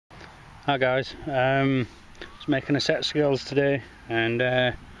Hi guys, was making a set of skills today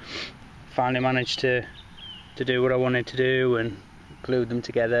and finally managed to do what I wanted to do and glued them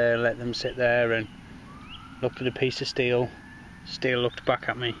together, let them sit there, and looked at a piece of steel. Steel looked back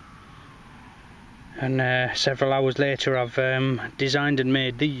at me, and several hours later I've designed and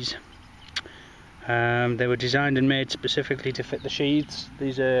made these. They were designed and made specifically to fit the sheaths.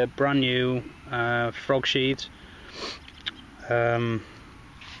 These are brand new frog sheaths.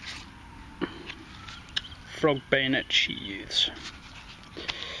 Frog bayonet sheaths.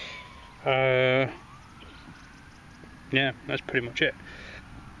 Yeah, that's pretty much it.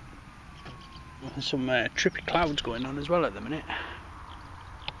 There's some trippy clouds going on as well at the minute.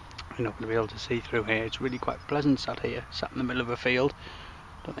 You're not going to be able to see through here. It's really quite pleasant sat here, sat in the middle of a field.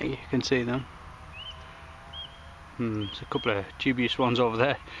 Don't think you can see them. There's a couple of dubious ones over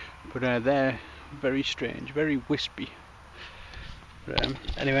there, but they're very strange, very wispy. But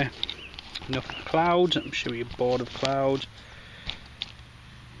anyway, enough of clouds. I'm sure you're bored of clouds.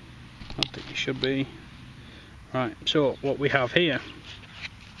 I think you should be. Right, so what we have here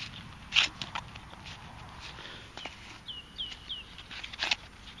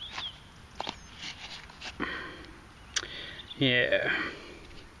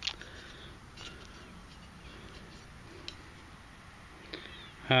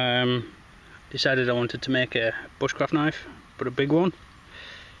decided I wanted to make a bushcraft knife, but a big one,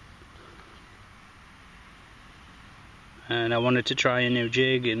 and I wanted to try a new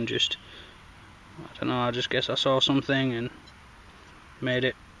jig and just, I don't know, I just guess I saw something and made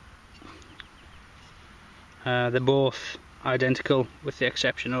it. They're both identical with the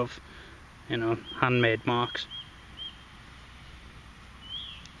exception of, you know, handmade marks.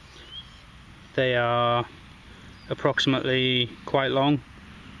 They are approximately quite long,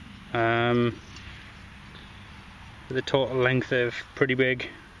 with a total length of pretty big,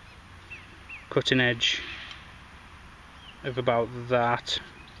 cutting edge of about that.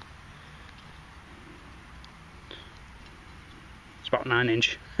 It's about 9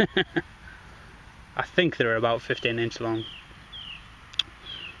 inch. I think they're about 15 inch long.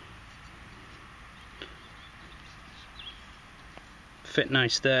 Fit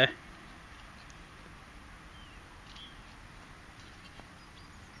nice there.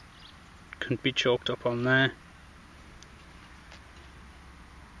 Couldn't be choked up on there.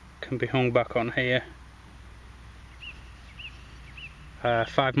 Can be hung back on here.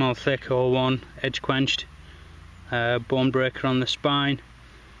 5mm thick O1, edge quenched, bone breaker on the spine.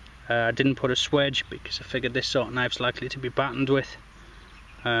 I didn't put a swedge because I figured this sort of knife's likely to be battened with.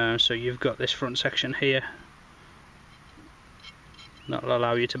 So you've got this front section here that'll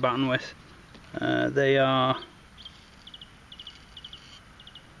allow you to batten with. They are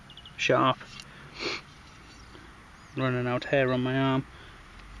sharp. Running out hair on my arm.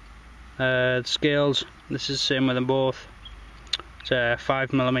 The scales, this is the same with them both. It's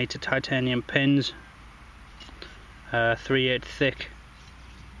 5mm titanium pins, 3/8 thick.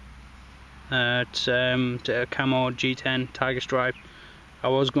 It's a camo G10 tiger stripe. I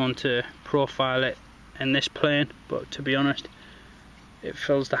was going to profile it in this plane, but to be honest, it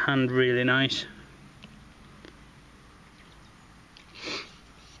fills the hand really nice.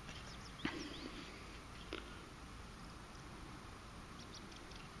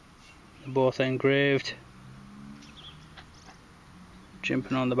 They're both engraved,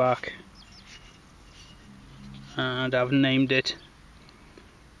 jimping on the back, and I've named it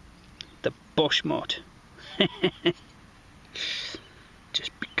the BushMutt.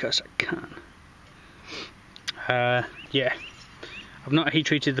 Just because I can. Yeah, I've not heat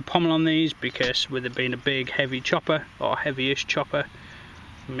treated the pommel on these because with it being a big heavy chopper, or heavyish chopper,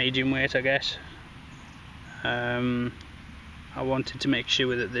 medium weight I guess, I wanted to make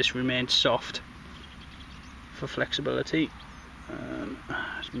sure that this remained soft for flexibility.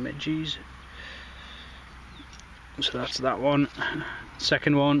 Midges. So that's that one.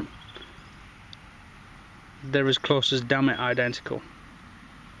 Second one, they're as close as damn it identical,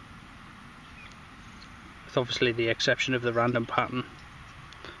 with obviously the exception of the random pattern.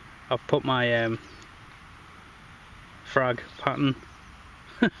 I've put my frag pattern.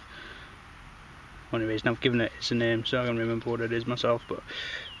 Only reason I've given it its a name, so I can remember what it is myself. But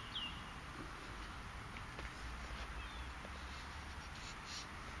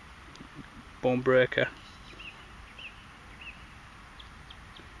bone breaker.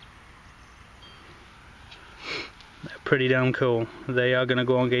 They're pretty damn cool. They are going to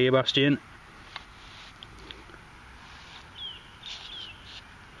go on GearBastion,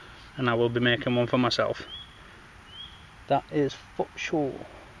 and I will be making one for myself. That is for sure.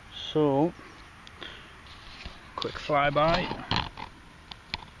 So quick flyby.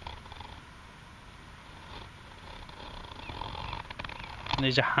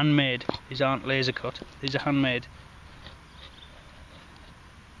 These are handmade. These aren't laser cut. These are handmade.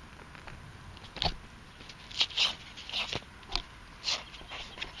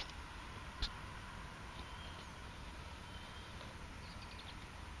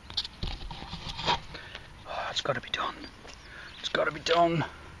 Oh, it's got to be done. It's got to be done.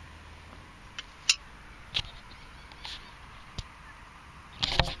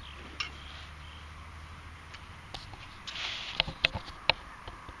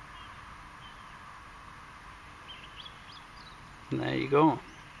 And there you go.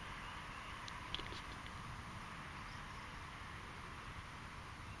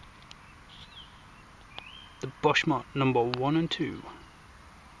 The BushMutt number 1 and 2.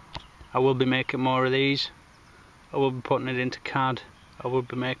 I will be making more of these. I will be putting it into CAD. I will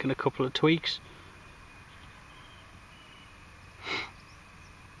be making a couple of tweaks.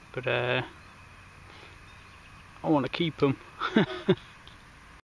 But I want to keep them.